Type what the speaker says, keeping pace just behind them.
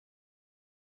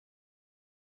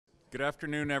Good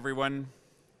afternoon, everyone.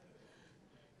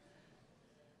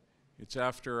 It's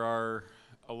after our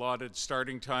allotted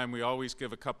starting time. We always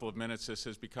give a couple of minutes. This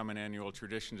has become an annual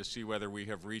tradition to see whether we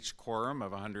have reached quorum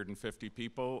of 150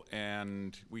 people,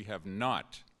 and we have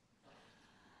not.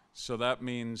 So that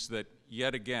means that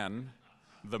yet again,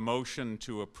 the motion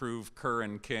to approve Kerr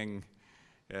and King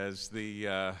as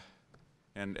the,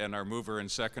 and our mover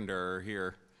and seconder are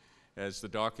here, as the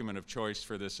document of choice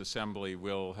for this assembly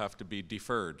will have to be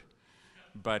deferred.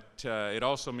 But it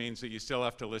also means that you still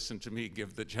have to listen to me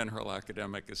give the General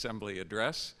Academic Assembly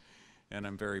address, and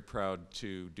I'm very proud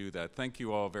to do that. Thank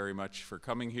you all very much for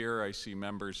coming here. I see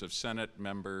members of Senate,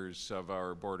 members of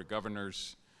our Board of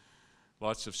Governors,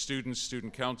 lots of students,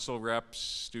 student council reps,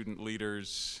 student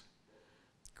leaders,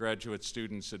 graduate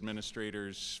students,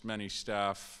 administrators, many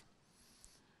staff.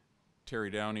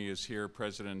 Terry Downey is here,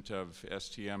 president of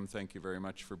STM. Thank you very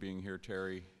much for being here,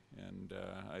 Terry, and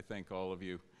I thank all of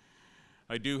you.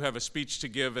 I do have a speech to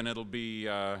give, and it'll be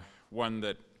one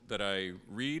that I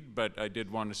read, but I did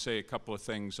want to say a couple of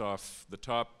things off the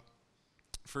top.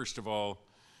 First of all,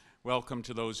 welcome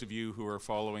to those of you who are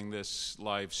following this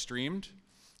live streamed.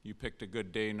 You picked a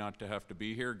good day not to have to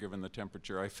be here, given the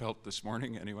temperature I felt this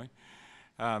morning anyway.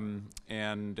 I'm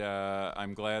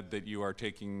glad that you are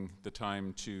taking the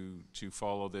time to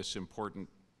follow this important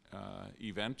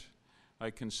event. I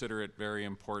consider it very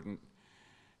important.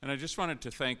 And I just wanted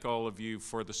to thank all of you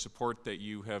for the support that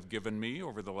you have given me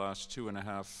over the last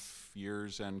 2.5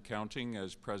 years and counting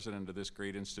as president of this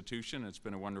great institution. It's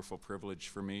been a wonderful privilege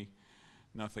for me.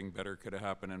 Nothing better could have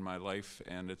happened in my life,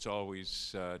 and it's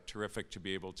always terrific to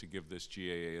be able to give this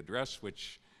GAA address,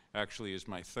 which actually is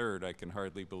my third. I can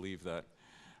hardly believe that.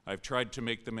 I've tried to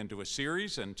make them into a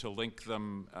series and to link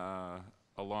them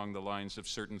along the lines of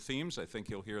certain themes. I think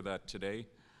you'll hear that today.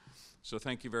 So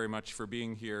thank you very much for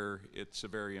being here. It's a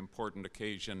very important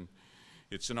occasion.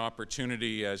 It's an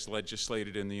opportunity, as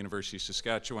legislated in the University of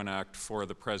Saskatchewan Act, for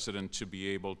the president to be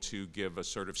able to give a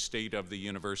sort of state of the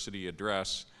university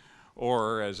address,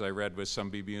 or, as I read with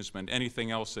some bemusement, anything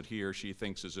else that he or she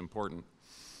thinks is important.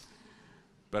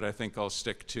 But I think I'll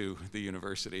stick to the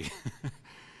university.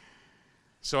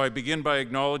 So I begin by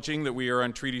acknowledging that we are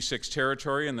on Treaty 6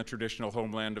 territory in the traditional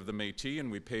homeland of the Métis,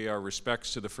 and we pay our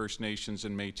respects to the First Nations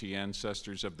and Métis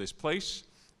ancestors of this place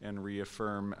and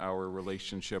reaffirm our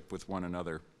relationship with one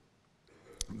another.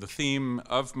 The theme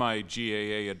of my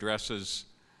GAA addresses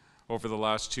over the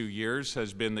last 2 years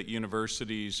has been that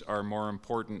universities are more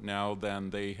important now than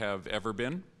they have ever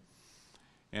been,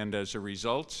 and as a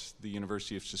result, the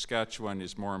University of Saskatchewan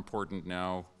is more important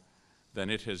now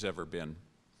than it has ever been.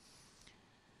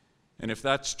 And if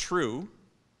that's true,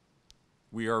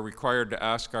 we are required to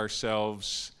ask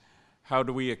ourselves, how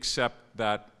do we accept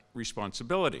that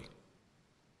responsibility?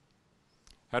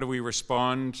 How do we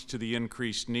respond to the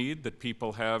increased need that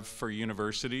people have for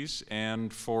universities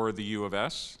and for the U of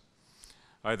S?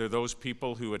 Either those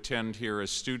people who attend here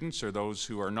as students or those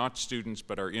who are not students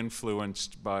but are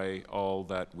influenced by all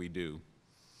that we do.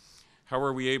 How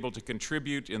are we able to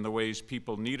contribute in the ways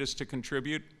people need us to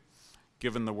contribute,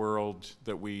 given the world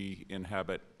that we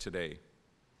inhabit today?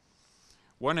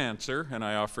 One answer, and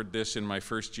I offered this in my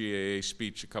first GAA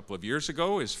speech a couple of years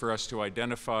ago, is for us to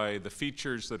identify the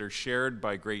features that are shared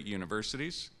by great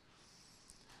universities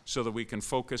so that we can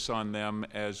focus on them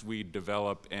as we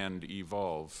develop and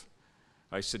evolve.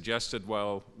 I suggested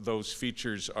while those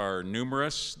features are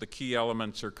numerous, the key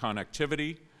elements are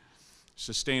connectivity,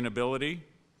 sustainability,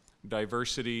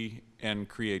 diversity, and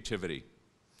creativity.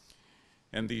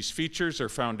 And these features are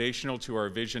foundational to our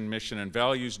vision, mission, and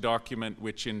values document,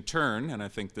 which in turn, and I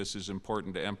think this is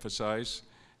important to emphasize,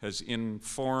 has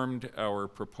informed our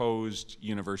proposed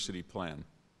university plan.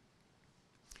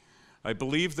 I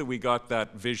believe that we got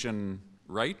that vision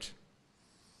right.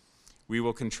 We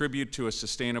will contribute to a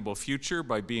sustainable future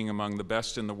by being among the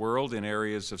best in the world in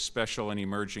areas of special and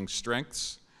emerging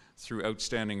strengths through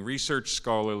outstanding research,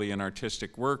 scholarly, and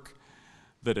artistic work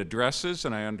that addresses,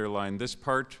 and I underline this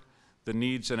part, the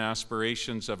needs and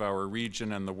aspirations of our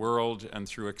region and the world, and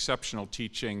through exceptional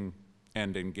teaching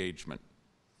and engagement.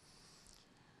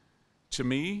 To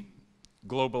me,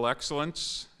 global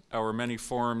excellence, our many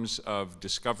forms of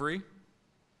discovery,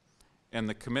 and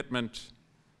the commitment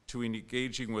to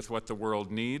engaging with what the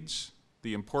world needs,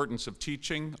 the importance of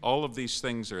teaching, all of these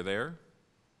things are there,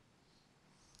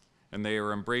 and they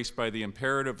are embraced by the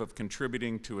imperative of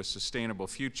contributing to a sustainable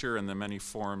future and the many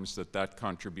forms that that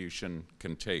contribution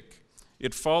can take.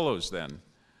 It follows then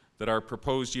that our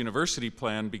proposed university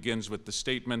plan begins with the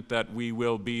statement that we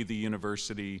will be the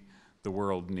university the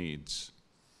world needs.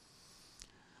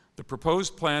 The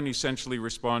proposed plan essentially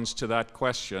responds to that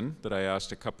question that I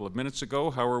asked a couple of minutes ago.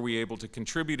 How are we able to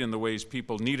contribute in the ways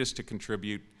people need us to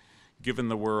contribute, given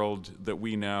the world that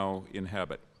we now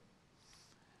inhabit?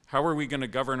 How are we going to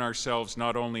govern ourselves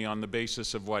not only on the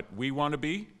basis of what we want to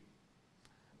be,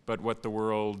 but what the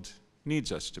world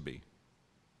needs us to be?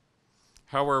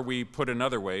 How are we, put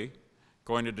another way,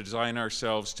 going to design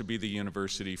ourselves to be the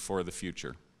university for the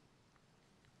future?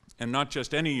 And not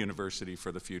just any university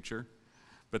for the future,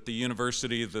 but the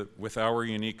university that, with our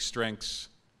unique strengths,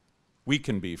 we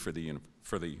can be for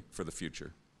the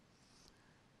future.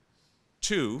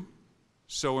 Two,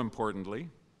 so importantly,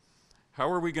 how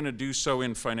are we going to do so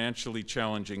in financially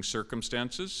challenging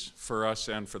circumstances for us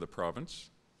and for the province,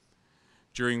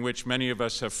 during which many of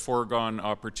us have foregone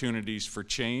opportunities for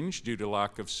change due to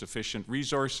lack of sufficient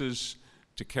resources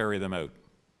to carry them out,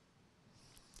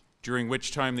 during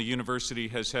which time the university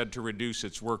has had to reduce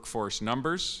its workforce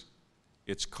numbers,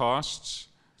 its costs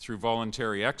through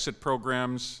voluntary exit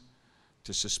programs,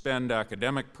 to suspend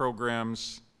academic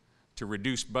programs, to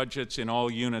reduce budgets in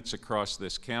all units across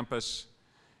this campus,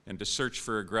 and to search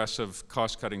for aggressive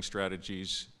cost-cutting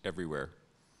strategies everywhere.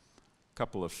 A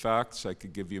couple of facts, I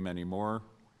could give you many more.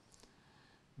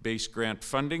 Base grant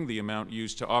funding, the amount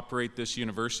used to operate this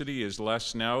university, is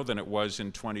less now than it was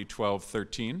in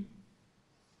 2012-13,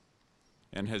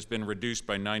 and has been reduced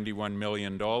by $91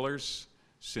 million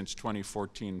since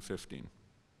 2014-15.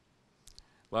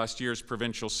 Last year's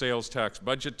provincial sales tax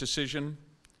budget decision,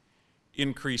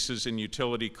 increases in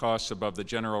utility costs above the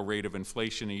general rate of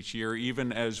inflation each year,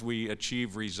 even as we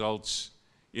achieve results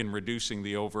in reducing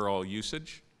the overall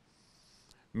usage.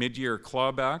 Mid-year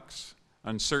clawbacks,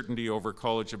 uncertainty over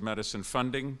College of Medicine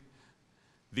funding,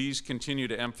 these continue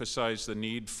to emphasize the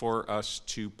need for us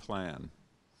to plan.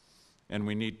 And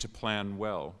we need to plan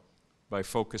well by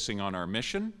focusing on our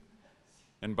mission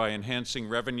and by enhancing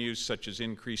revenues such as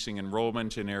increasing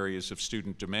enrollment in areas of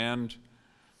student demand,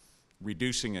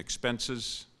 reducing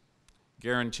expenses,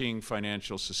 guaranteeing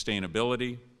financial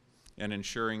sustainability, and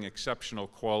ensuring exceptional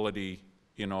quality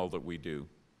in all that we do.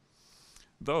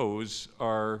 Those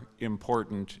are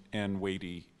important and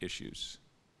weighty issues.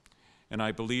 And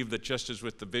I believe that just as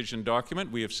with the vision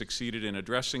document, we have succeeded in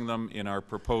addressing them in our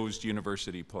proposed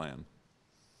university plan.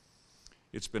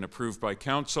 It's been approved by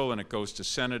Council, and it goes to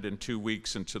Senate in 2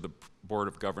 weeks and to the Board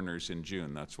of Governors in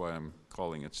June. That's why I'm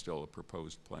calling it still a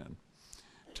proposed plan.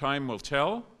 Time will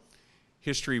tell,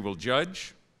 history will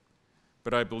judge,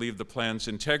 but I believe the plan's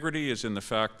integrity is in the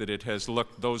fact that it has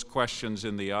looked those questions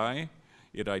in the eye.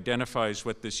 It identifies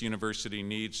what this university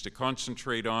needs to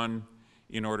concentrate on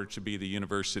in order to be the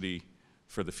university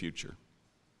for the future.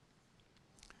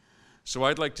 So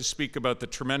I'd like to speak about the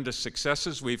tremendous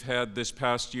successes we've had this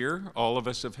past year, all of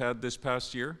us have had this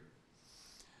past year,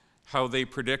 how they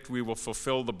predict we will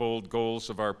fulfill the bold goals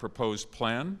of our proposed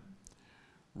plan,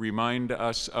 remind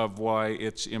us of why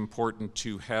it's important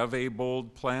to have a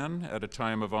bold plan at a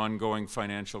time of ongoing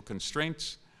financial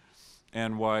constraints,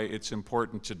 and why it's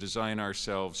important to design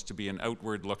ourselves to be an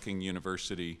outward-looking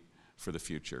university for the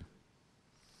future.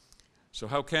 So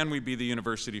how can we be the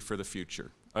university for the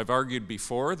future? I've argued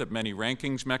before that many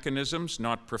rankings mechanisms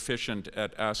not proficient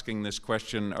at asking this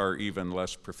question are even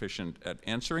less proficient at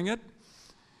answering it,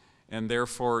 and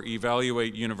therefore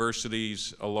evaluate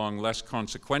universities along less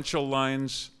consequential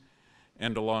lines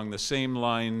and along the same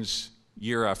lines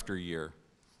year after year,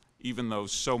 even though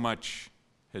so much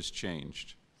has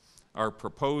changed. Our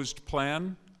proposed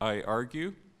plan, I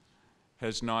argue,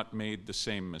 has not made the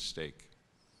same mistake.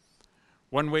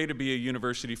 One way to be a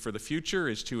university for the future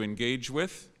is to engage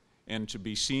with and to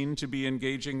be seen to be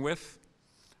engaging with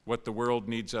what the world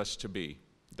needs us to be.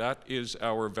 That is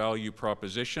our value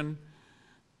proposition,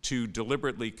 to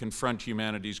deliberately confront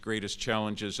humanity's greatest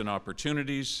challenges and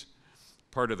opportunities,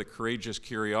 part of the courageous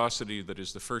curiosity that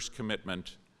is the first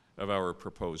commitment of our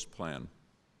proposed plan.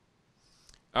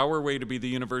 Our way to be the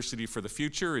university for the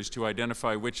future is to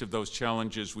identify which of those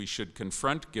challenges we should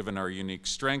confront given our unique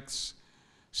strengths,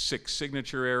 6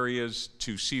 signature areas,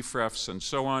 2 CFREFs, and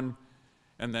so on,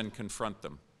 and then confront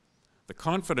them. The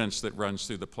confidence that runs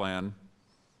through the plan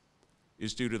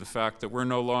is due to the fact that we're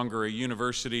no longer a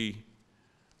university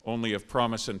only of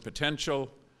promise and potential,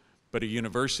 but a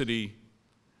university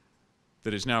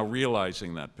that is now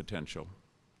realizing that potential.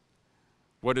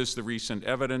 What is the recent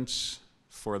evidence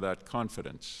for that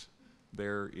confidence?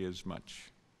 There is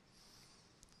much.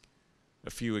 A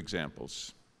few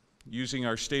examples. Using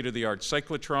our state-of-the-art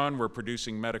cyclotron, we're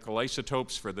producing medical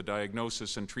isotopes for the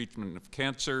diagnosis and treatment of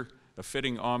cancer, a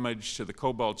fitting homage to the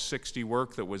cobalt-60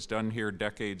 work that was done here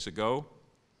decades ago.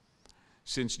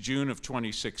 Since June of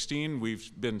 2016,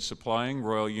 we've been supplying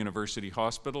Royal University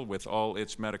Hospital with all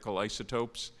its medical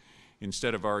isotopes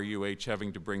instead of RUH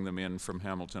having to bring them in from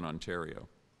Hamilton, Ontario.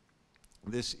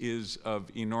 This is of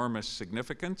enormous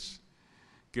significance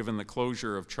given the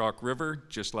closure of Chalk River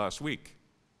just last week,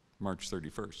 March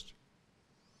 31st.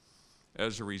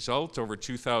 As a result, over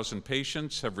 2,000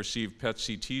 patients have received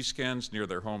PET-CT scans near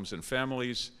their homes and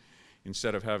families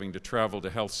instead of having to travel to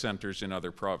health centers in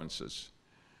other provinces.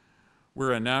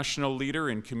 We're a national leader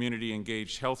in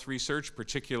community-engaged health research,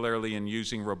 particularly in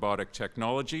using robotic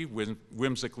technology,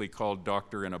 whimsically called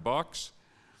Doctor in a Box,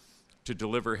 to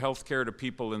deliver health care to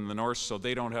people in the north so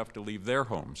they don't have to leave their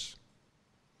homes.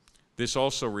 This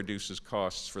also reduces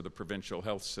costs for the provincial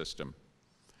health system.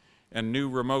 And new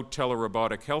remote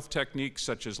telerobotic health techniques,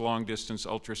 such as long-distance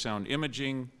ultrasound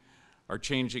imaging, are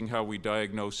changing how we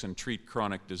diagnose and treat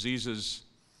chronic diseases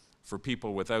for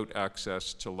people without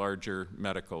access to larger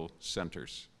medical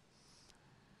centers.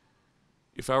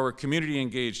 If our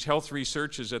community-engaged health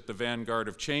research is at the vanguard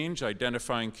of change,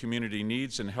 identifying community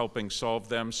needs and helping solve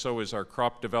them, so is our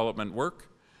crop development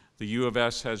work. The U of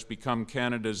S has become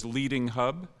Canada's leading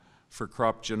hub for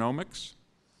crop genomics.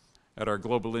 At our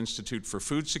Global Institute for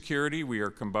Food Security, we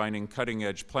are combining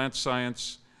cutting-edge plant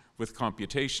science with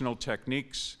computational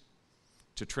techniques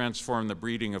to transform the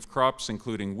breeding of crops,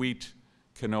 including wheat,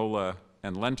 canola,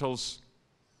 and lentils.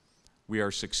 We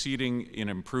are succeeding in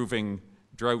improving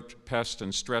drought, pest,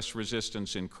 and stress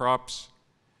resistance in crops,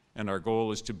 and our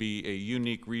goal is to be a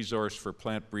unique resource for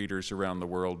plant breeders around the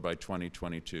world by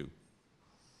 2022.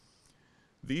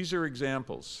 These are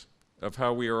examples of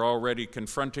how we are already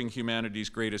confronting humanity's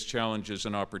greatest challenges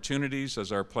and opportunities,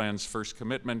 as our plan's first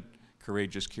commitment,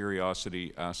 Courageous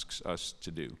Curiosity, asks us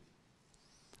to do.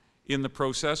 In the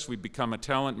process, we've become a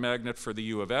talent magnet for the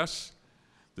U of S,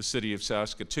 the City of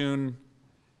Saskatoon,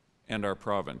 and our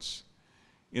province.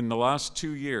 In the last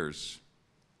 2 years,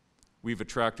 we've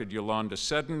attracted Yolanda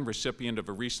Seddon, recipient of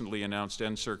a recently announced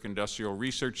NSERC Industrial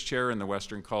Research Chair in the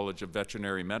Western College of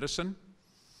Veterinary Medicine,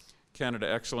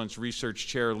 Canada Excellence Research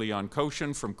Chair Leon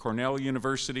Koshin from Cornell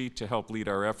University to help lead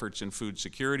our efforts in food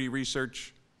security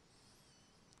research,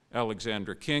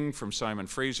 Alexandra King from Simon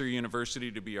Fraser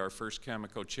University to be our first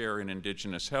Cameco Chair in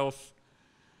Indigenous Health,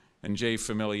 and Jay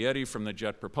Familietti from the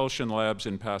Jet Propulsion Labs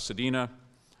in Pasadena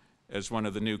as one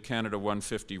of the new Canada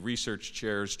 150 research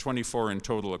chairs. 24 in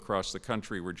total across the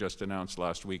country were just announced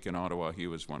last week in Ottawa. He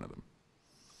was one of them,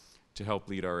 to help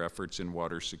lead our efforts in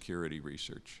water security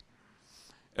research.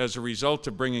 As a result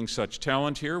of bringing such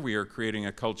talent here, we are creating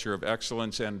a culture of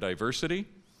excellence and diversity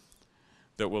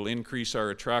that will increase our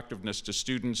attractiveness to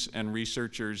students and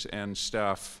researchers and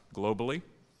staff globally,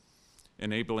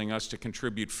 enabling us to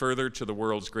contribute further to the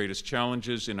world's greatest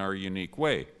challenges in our unique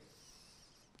way.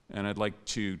 And I'd like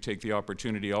to take the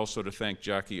opportunity also to thank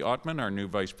Jackie Ottman, our new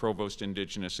Vice Provost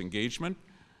Indigenous Engagement,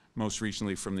 most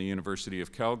recently from the University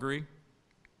of Calgary,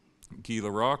 Guy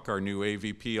Larocque, our new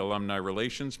AVP Alumni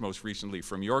Relations, most recently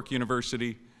from York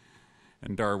University,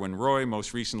 and Darwin Roy,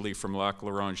 most recently from Lac La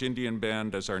Ronge Indian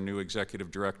Band, as our new Executive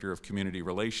Director of Community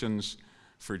Relations,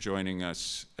 for joining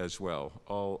us as well,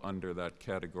 all under that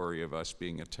category of us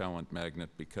being a talent magnet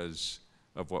because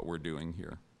of what we're doing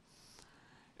here.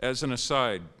 As an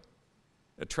aside,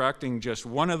 attracting just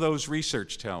one of those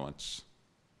research talents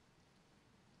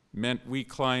meant we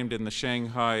climbed in the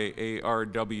Shanghai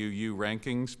ARWU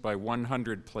rankings by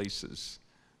 100 places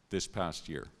this past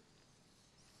year.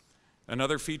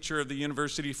 Another feature of the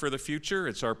University for the Future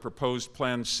is our proposed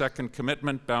plan's second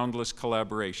commitment, Boundless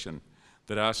Collaboration,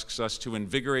 that asks us to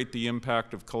invigorate the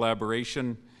impact of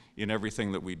collaboration in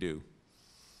everything that we do.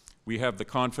 We have the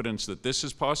confidence that this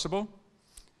is possible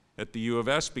at the U of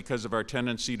S because of our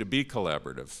tendency to be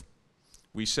collaborative.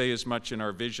 We say as much in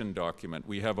our vision document.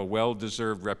 We have a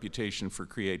well-deserved reputation for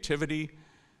creativity,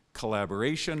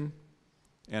 collaboration,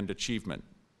 and achievement.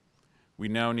 We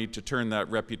now need to turn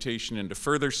that reputation into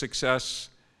further success,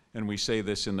 and we say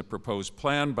this in the proposed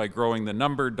plan, by growing the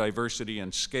number, diversity,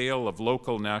 and scale of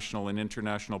local, national, and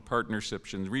international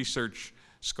partnerships in research,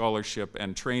 scholarship,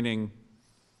 and training,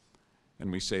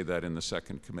 and we say that in the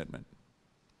second commitment.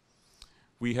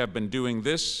 We have been doing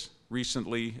this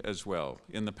recently as well.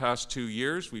 In the past 2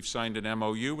 years, we've signed an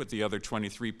MOU with the other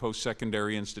 23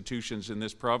 post-secondary institutions in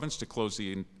this province to close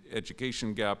the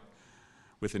education gap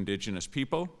with Indigenous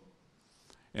people,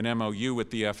 an MOU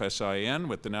with the FSIN,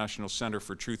 with the National Centre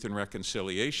for Truth and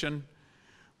Reconciliation,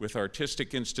 with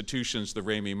artistic institutions, the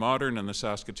Ramey Modern and the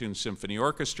Saskatoon Symphony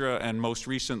Orchestra, and most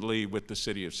recently with the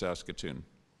City of Saskatoon.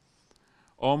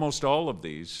 Almost all of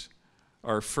these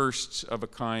are firsts of a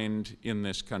kind in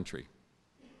this country.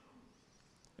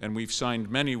 and we've signed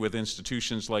many with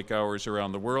institutions like ours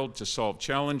around the world to solve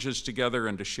challenges together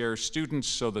and to share students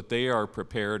so that they are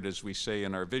prepared, as we say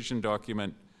in our vision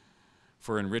document,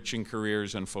 for enriching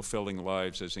careers and fulfilling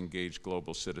lives as engaged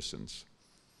global citizens.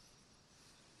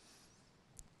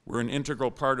 We're an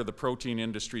integral part of the Protein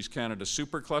Industries Canada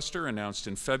Supercluster announced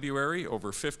in February.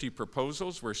 Over 50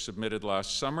 proposals were submitted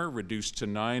last summer, reduced to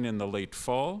 9 in the late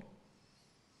fall,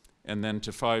 and then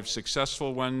to 5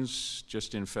 successful ones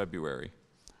just in February.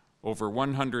 Over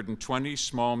 120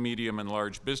 small, medium, and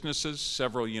large businesses,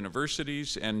 several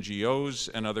universities, NGOs,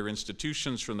 and other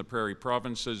institutions from the Prairie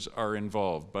provinces are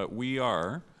involved, but we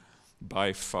are,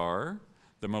 by far,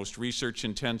 the most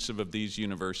research-intensive of these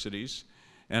universities,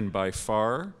 and by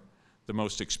far the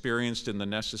most experienced in the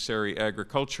necessary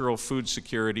agricultural, food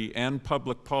security, and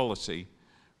public policy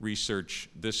research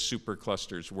this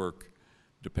supercluster's work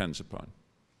depends upon.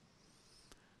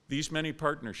 These many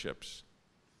partnerships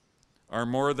are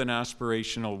more than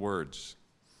aspirational words.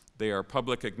 They are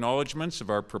public acknowledgements of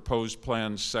our proposed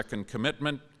plan's second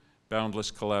commitment,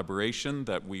 boundless collaboration,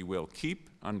 that we will keep,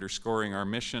 underscoring our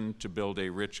mission to build a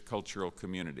rich cultural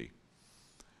community.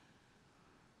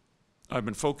 I've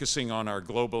been focusing on our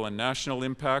global and national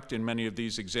impact in many of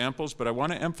these examples, but I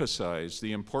want to emphasize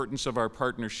the importance of our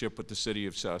partnership with the City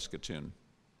of Saskatoon.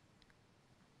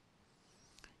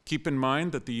 Keep in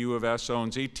mind that the U of S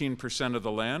owns 18% of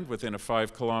the land within a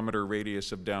 5-kilometer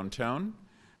radius of downtown,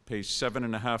 pays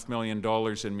 $7.5 million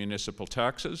in municipal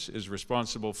taxes, is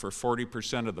responsible for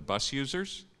 40% of the bus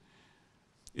users,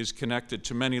 is connected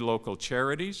to many local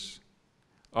charities,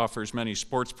 offers many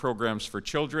sports programs for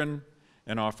children,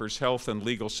 and offers health and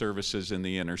legal services in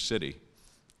the inner city.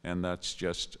 And that's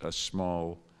just a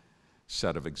small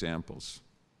set of examples.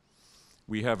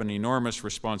 We have an enormous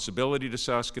responsibility to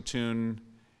Saskatoon,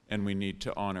 and we need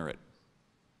to honor it.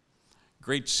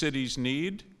 Great cities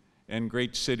need, and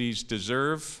great cities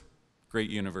deserve, great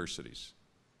universities.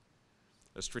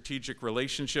 A strategic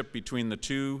relationship between the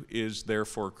two is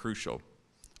therefore crucial.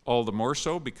 All the more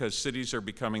so because cities are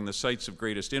becoming the sites of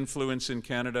greatest influence in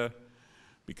Canada,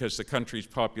 because the country's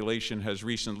population has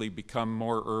recently become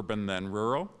more urban than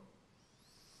rural,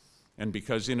 and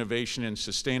because innovation in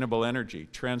sustainable energy,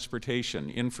 transportation,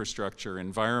 infrastructure,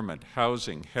 environment,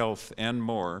 housing, health, and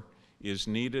more is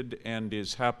needed and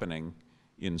is happening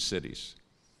in cities.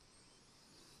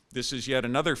 This is yet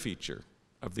another feature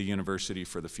of the University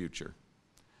for the Future,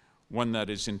 one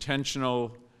that is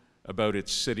intentional about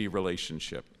its city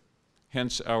relationship.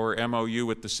 Hence, our MOU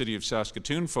with the City of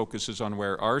Saskatoon focuses on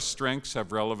where our strengths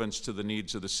have relevance to the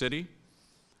needs of the city,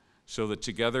 so that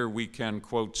together we can,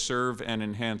 quote, serve and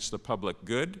enhance the public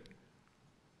good,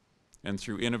 and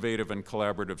through innovative and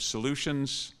collaborative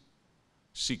solutions,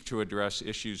 seek to address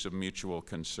issues of mutual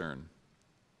concern.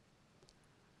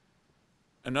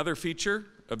 Another feature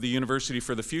of the University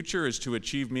for the Future is to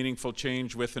achieve meaningful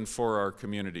change with and for our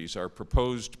communities. Our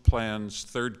proposed plan's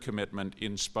third commitment,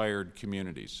 Inspired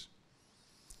Communities.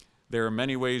 There are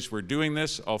many ways we're doing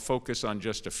this. I'll focus on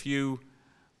just a few.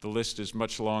 The list is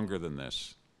much longer than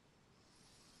this.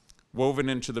 Woven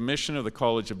into the mission of the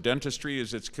College of Dentistry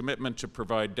is its commitment to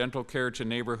provide dental care to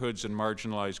neighborhoods and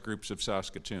marginalized groups of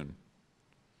Saskatoon.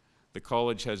 The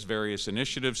college has various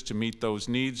initiatives to meet those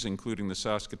needs, including the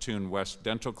Saskatoon West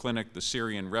Dental Clinic, the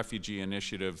Syrian Refugee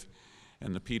Initiative,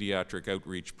 and the Pediatric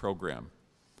Outreach Program.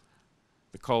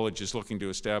 The college is looking to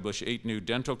establish 8 new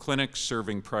dental clinics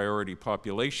serving priority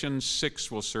populations. 6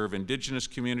 will serve Indigenous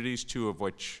communities, 2 of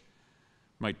which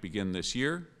might begin this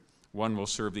year. 1 will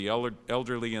serve the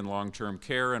elderly in long-term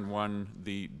care, and 1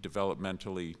 the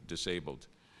developmentally disabled.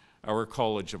 Our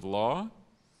College of Law,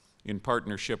 in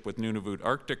partnership with Nunavut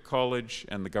Arctic College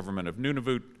and the Government of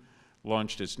Nunavut,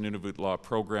 launched its Nunavut Law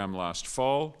program last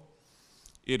fall.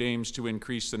 It aims to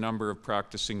increase the number of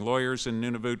practicing lawyers in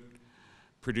Nunavut,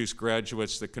 produce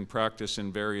graduates that can practice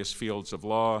in various fields of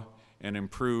law, and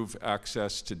improve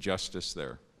access to justice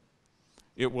there.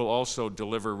 It will also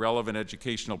deliver relevant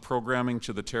educational programming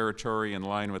to the territory in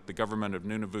line with the Government of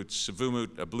Nunavut's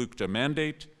Sivumut Ablukta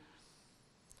mandate,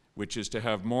 which is to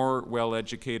have more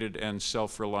well-educated and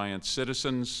self-reliant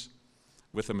citizens,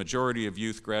 with a majority of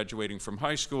youth graduating from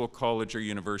high school, college, or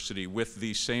university with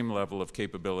the same level of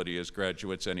capability as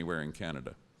graduates anywhere in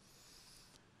Canada.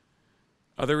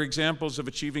 Other examples of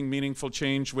achieving meaningful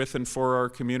change with and for our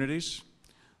communities: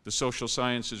 the Social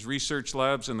Sciences Research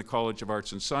Labs and the College of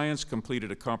Arts and Science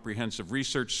completed a comprehensive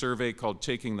research survey called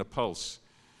Taking the Pulse.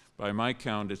 By my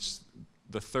count, it's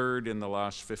the 3rd in the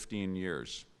last 15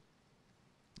 years,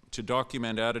 to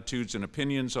document attitudes and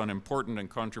opinions on important and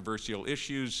controversial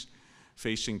issues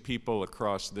facing people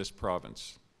across this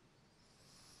province.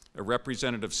 A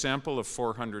representative sample of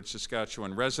 400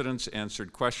 Saskatchewan residents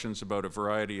answered questions about a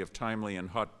variety of timely and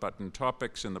hot-button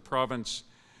topics in the province.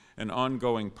 An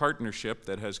ongoing partnership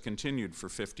that has continued for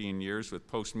 15 years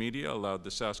with Postmedia allowed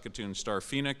the Saskatoon Star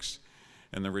Phoenix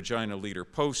and the Regina Leader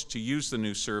Post to use the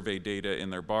new survey data in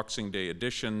their Boxing Day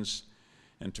editions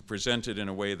and to present it in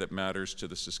a way that matters to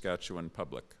the Saskatchewan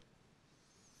public.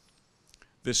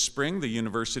 This spring, the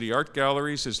University Art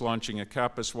Galleries is launching a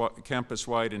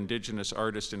campus-wide Indigenous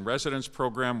Artist in Residence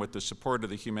program with the support of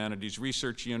the Humanities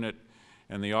Research Unit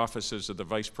and the offices of the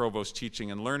Vice Provost Teaching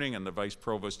and Learning and the Vice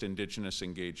Provost Indigenous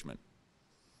Engagement.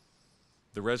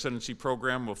 The residency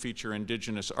program will feature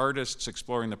Indigenous artists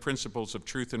exploring the principles of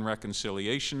truth and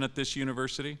reconciliation at this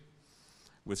university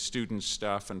with students,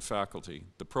 staff, and faculty.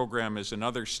 The program is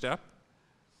another step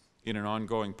in an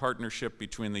ongoing partnership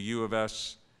between the U of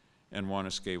S and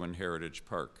Wanuskewin Heritage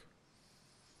Park.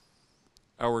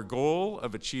 Our goal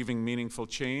of achieving meaningful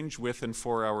change with and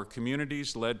for our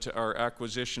communities led to our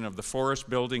acquisition of the Forest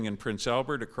Building in Prince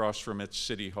Albert across from its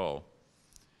City Hall.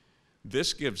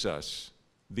 This gives us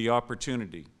the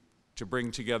opportunity to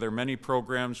bring together many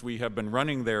programs we have been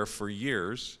running there for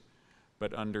years,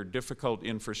 but under difficult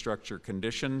infrastructure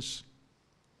conditions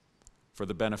for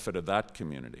the benefit of that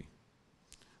community.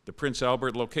 The Prince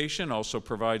Albert location also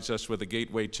provides us with a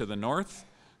gateway to the north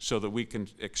so that we can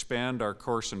expand our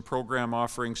course and program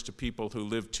offerings to people who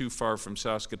live too far from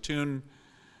Saskatoon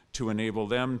to enable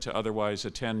them to otherwise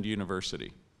attend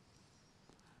university.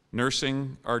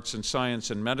 Nursing, arts and science,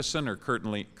 and medicine are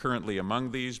currently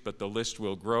among these, but the list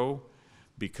will grow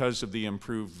because of the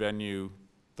improved venue,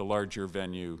 the larger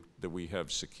venue that we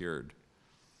have secured.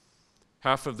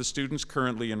 Half of the students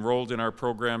currently enrolled in our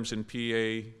programs in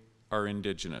PA are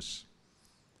Indigenous,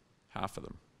 half of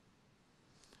them.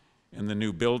 And the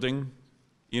new building,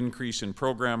 increase in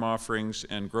program offerings,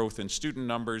 and growth in student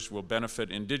numbers will benefit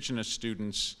Indigenous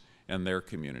students and their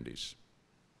communities.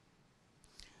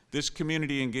 This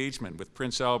community engagement with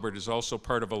Prince Albert is also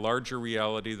part of a larger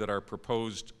reality that our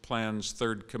proposed plan's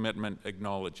third commitment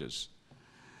acknowledges.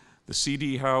 The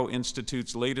C.D. Howe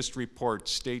Institute's latest report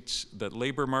states that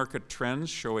labor market trends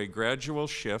show a gradual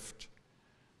shift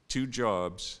to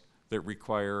jobs that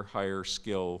require higher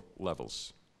skill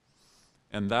levels.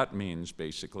 And that means,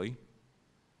 basically,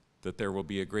 that there will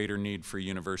be a greater need for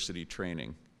university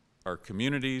training. Our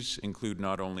communities include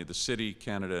not only the city,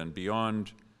 Canada, and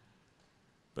beyond,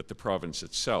 but the province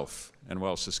itself. And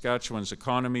while Saskatchewan's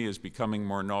economy is becoming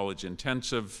more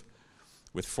knowledge-intensive,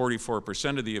 with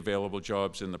 44% of the available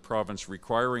jobs in the province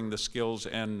requiring the skills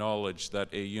and knowledge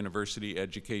that a university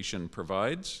education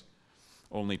provides,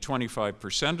 only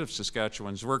 25% of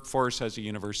Saskatchewan's workforce has a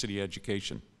university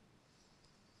education,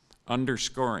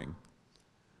 underscoring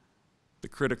the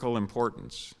critical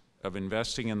importance of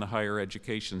investing in the higher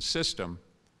education system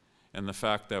and the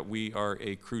fact that we are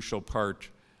a crucial part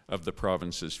of the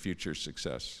province's future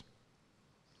success.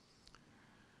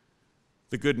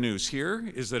 The good news here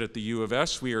is that at the U of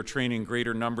S, we are training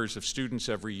greater numbers of students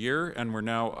every year, and we're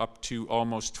now up to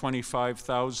almost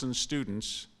 25,000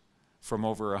 students from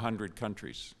over 100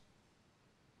 countries.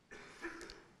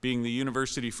 Being the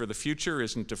university for the future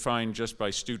isn't defined just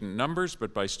by student numbers,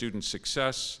 but by student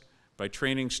success, by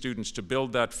training students to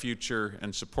build that future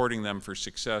and supporting them for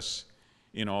success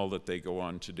in all that they go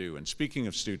on to do. And speaking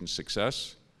of student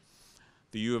success,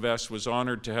 the U of S was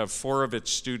honored to have 4 of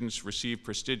its students receive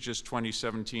prestigious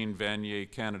 2017 Vanier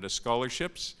Canada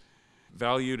scholarships,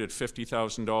 valued at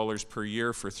 $50,000 per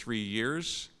year for 3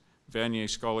 years. Vanier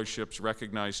scholarships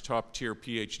recognize top-tier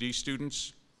PhD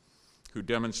students who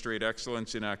demonstrate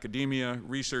excellence in academia,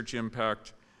 research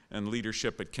impact, and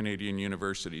leadership at Canadian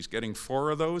universities. Getting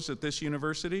 4 of those at this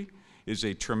university is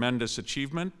a tremendous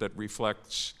achievement that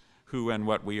reflects who and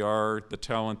what we are, the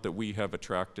talent that we have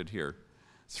attracted here.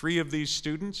 3 of these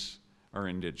students are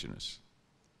Indigenous.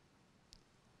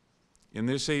 In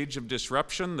this age of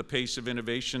disruption, the pace of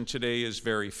innovation today is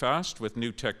very fast, with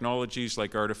new technologies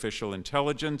like artificial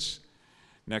intelligence,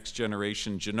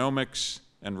 next-generation genomics,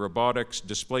 and robotics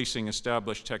displacing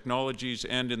established technologies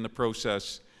and, in the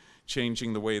process,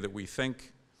 changing the way that we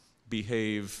think,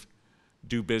 behave,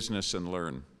 do business, and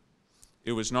learn.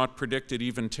 It was not predicted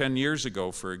even 10 years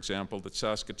ago, for example, that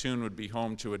Saskatoon would be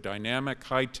home to a dynamic,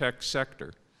 high-tech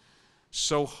sector,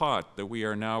 so hot that we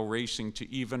are now racing to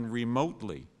even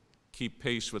remotely keep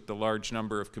pace with the large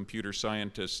number of computer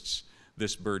scientists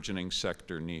this burgeoning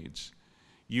sector needs.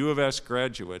 U of S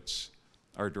graduates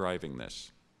are driving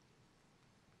this.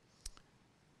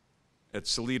 At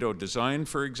Solido Design,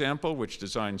 for example, which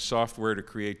designs software to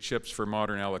create chips for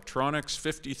modern electronics,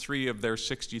 53 of their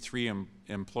 63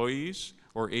 employees,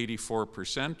 or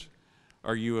 84%,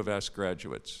 are U of S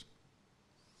graduates.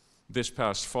 This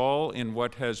past fall, in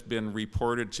what has been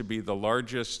reported to be the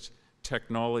largest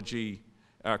technology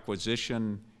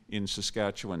acquisition in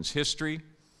Saskatchewan's history,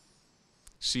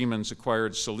 Siemens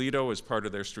acquired Solido as part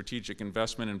of their strategic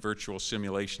investment in virtual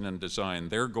simulation and design.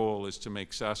 Their goal is to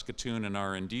make Saskatoon an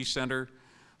R&D center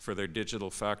for their digital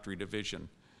factory division.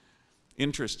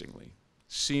 Interestingly,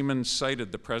 Siemens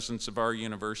cited the presence of our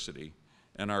university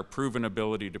and our proven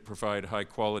ability to provide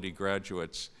high-quality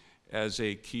graduates as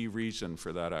a key reason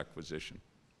for that acquisition.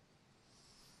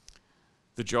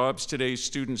 The jobs today's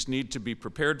students need to be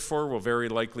prepared for will very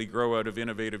likely grow out of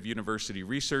innovative university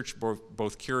research,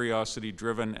 both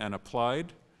curiosity-driven and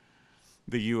applied.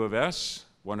 The U of S,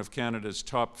 one of Canada's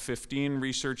top 15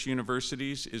 research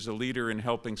universities, is a leader in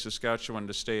helping Saskatchewan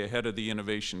to stay ahead of the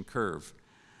innovation curve.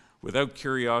 Without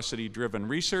curiosity-driven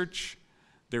research,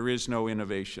 there is no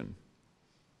innovation.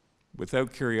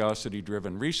 Without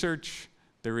curiosity-driven research,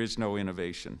 there is no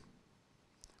innovation,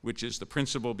 which is the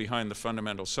principle behind the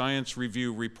Fundamental Science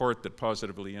Review report that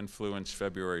positively influenced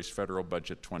February's federal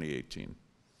budget 2018.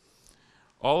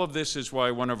 All of this is why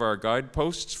one of our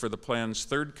guideposts for the plan's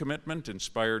third commitment,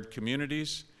 Inspired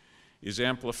Communities, is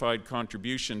amplified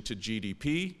contribution to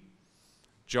GDP,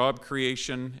 job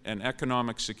creation, and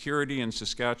economic security in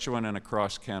Saskatchewan and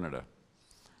across Canada.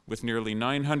 With nearly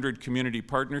 900 community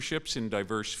partnerships in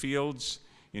diverse fields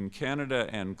in Canada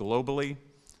and globally,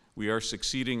 we are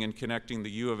succeeding in connecting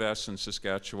the U of S and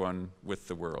Saskatchewan with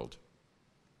the world.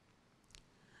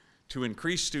 To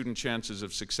increase student chances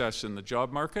of success in the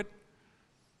job market,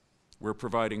 we're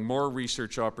providing more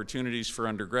research opportunities for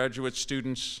undergraduate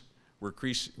students.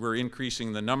 We're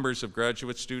increasing the numbers of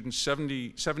graduate students.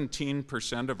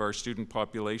 17% of our student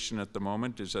population at the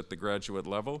moment is at the graduate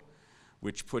level,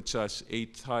 which puts us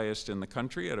 8th highest in the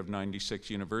country out of 96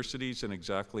 universities and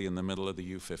exactly in the middle of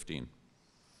the U15.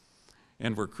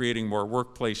 And we're creating more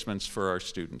work placements for our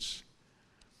students.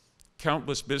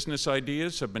 Countless business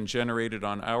ideas have been generated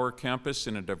on our campus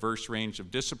in a diverse range of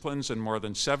disciplines, and more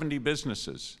than 70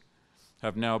 businesses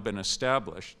have now been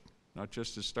established, not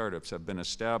just as startups, have been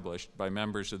established by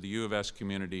members of the U of S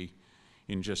community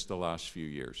in just the last few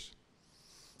years.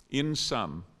 In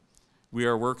sum, we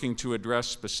are working to address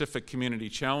specific community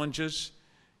challenges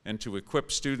and to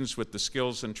equip students with the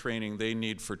skills and training they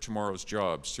need for tomorrow's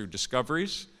jobs through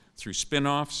discoveries, through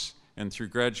spin-offs, and through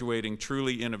graduating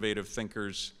truly innovative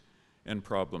thinkers and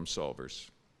problem solvers.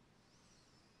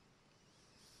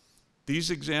 These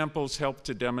examples help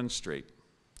to demonstrate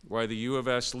why the U of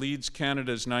S leads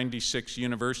Canada's 96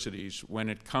 universities when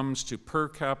it comes to per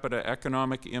capita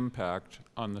economic impact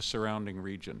on the surrounding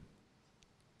region.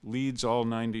 Leads all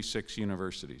 96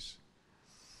 universities.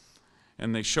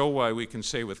 And they show why we can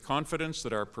say with confidence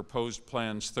that our proposed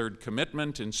plan's third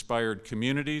commitment, Inspired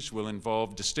Communities, will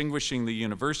involve distinguishing the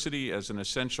university as an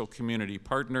essential community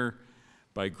partner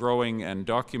by growing and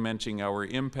documenting our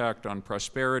impact on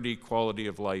prosperity, quality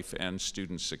of life, and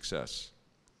student success.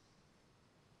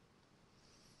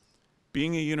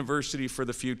 Being a university for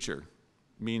the future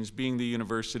means being the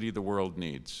university the world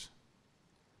needs.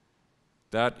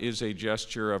 That is a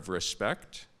gesture of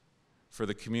respect for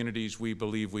the communities we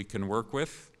believe we can work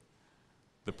with,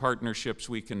 the partnerships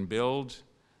we can build,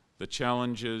 the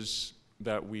challenges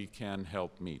that we can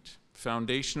help meet.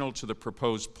 Foundational to the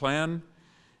proposed plan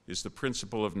is the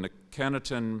principle of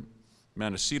Nikanatan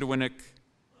Manasitawinik,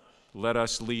 let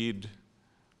us lead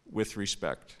with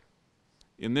respect.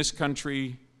 In this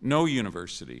country, no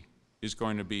university is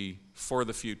going to be for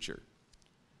the future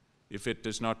if it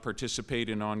does not participate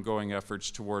in ongoing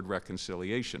efforts toward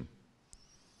reconciliation.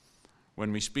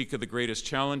 When we speak of the greatest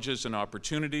challenges and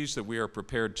opportunities that we are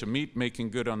prepared to meet, making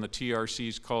good on the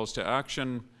TRC's calls to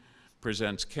action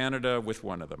presents Canada with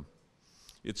one of them.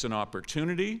 It's an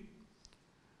opportunity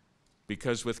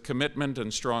because with commitment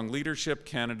and strong leadership,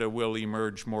 Canada will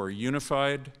emerge more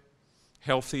unified,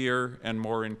 healthier, and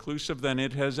more inclusive than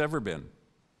it has ever been.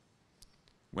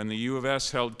 When the U of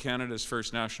S held Canada's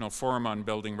first National Forum on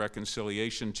Building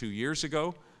Reconciliation 2 years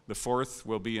ago, the fourth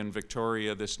will be in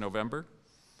Victoria this November,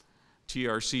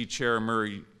 TRC Chair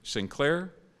Murray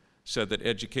Sinclair said that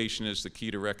education is the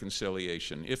key to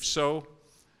reconciliation. If so,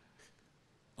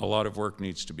 a lot of work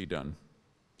needs to be done.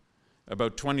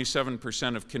 About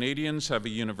 27% of Canadians have a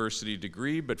university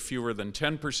degree, but fewer than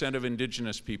 10% of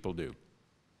Indigenous people do.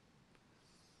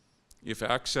 If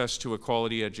access to a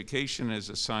quality education is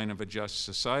a sign of a just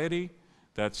society,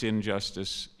 that's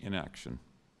injustice in action.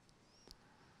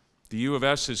 The U of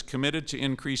S is committed to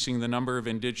increasing the number of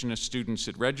Indigenous students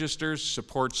it registers,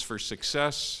 supports for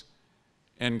success,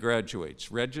 and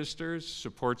graduates. Registers,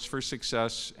 supports for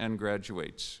success, and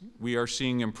graduates. We are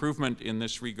seeing improvement in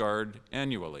this regard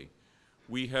annually.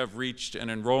 We have reached an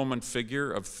enrollment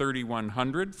figure of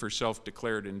 3,100 for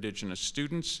self-declared Indigenous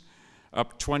students,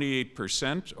 up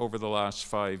 28% over the last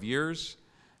 5 years,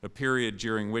 a period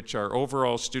during which our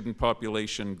overall student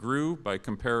population grew by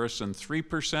comparison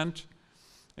 3%,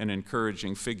 an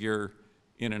encouraging figure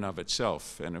in and of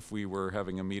itself. And if we were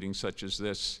having a meeting such as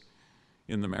this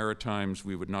in the Maritimes,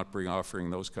 we would not be offering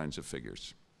those kinds of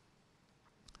figures.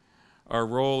 Our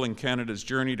role in Canada's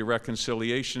journey to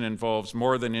reconciliation involves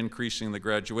more than increasing the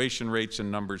graduation rates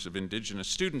and numbers of Indigenous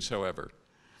students, however.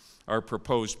 Our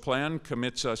proposed plan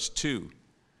commits us to,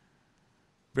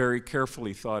 very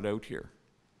carefully thought out here,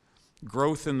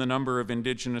 growth in the number of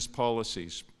Indigenous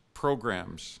policies,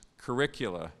 programs,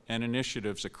 curricula, and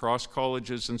initiatives across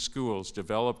colleges and schools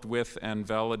developed with and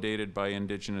validated by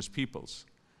Indigenous peoples.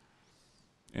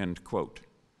 End quote.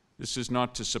 This is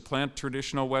not to supplant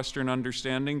traditional Western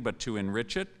understanding, but to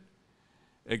enrich it,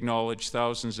 acknowledge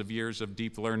thousands of years of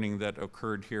deep learning that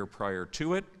occurred here prior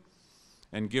to it,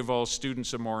 and give all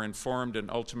students a more informed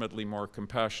and ultimately more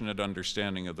compassionate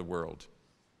understanding of the world.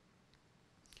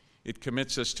 It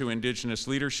commits us to Indigenous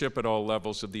leadership at all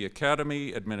levels of the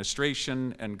academy,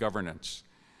 administration, and governance.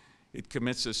 It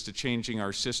commits us to changing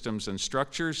our systems and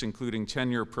structures, including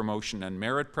tenure, promotion, and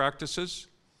merit practices,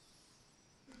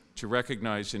 to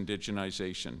recognize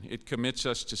indigenization. It commits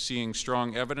us to seeing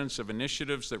strong evidence of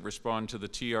initiatives that respond to the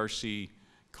TRC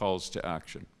calls to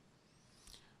action.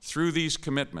 Through these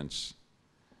commitments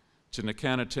to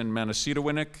Nikanatan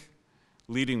Manasitawinik,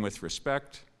 leading with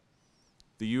respect,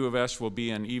 the U of S will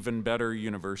be an even better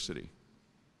university.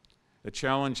 A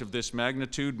challenge of this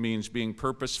magnitude means being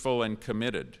purposeful and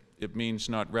committed. It means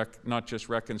not just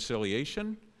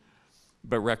reconciliation,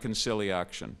 but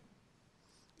reconciliation.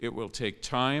 It will take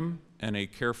time and a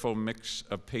careful mix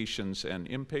of patience and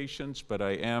impatience, but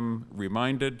I am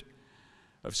reminded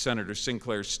of Senator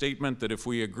Sinclair's statement that if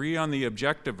we agree on the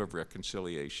objective of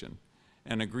reconciliation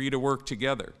and agree to work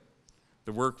together,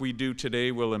 the work we do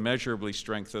today will immeasurably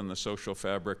strengthen the social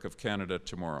fabric of Canada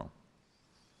tomorrow.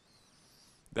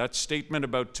 That statement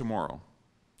about tomorrow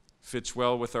fits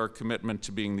well with our commitment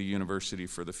to being the university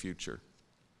for the future.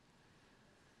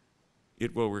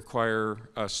 It will require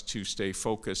us to stay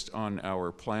focused on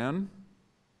our plan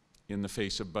in the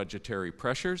face of budgetary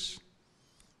pressures.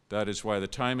 That is why the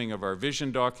timing of our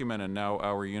vision document and now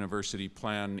our university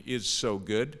plan is so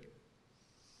good.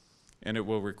 And it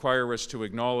will require us to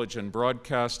acknowledge and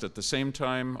broadcast at the same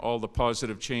time all the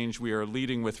positive change we are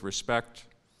leading with respect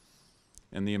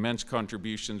and the immense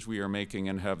contributions we are making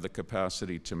and have the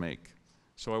capacity to make.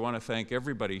 So I want to thank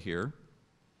everybody here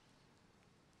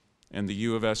and the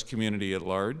U of S community at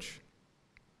large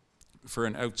for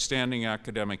an outstanding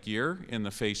academic year in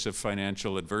the face of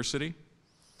financial adversity,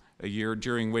 a year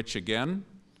during which, again,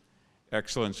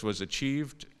 excellence was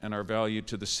achieved and our value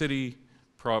to the city,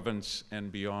 province,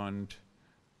 and beyond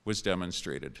was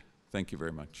demonstrated. Thank you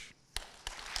very much.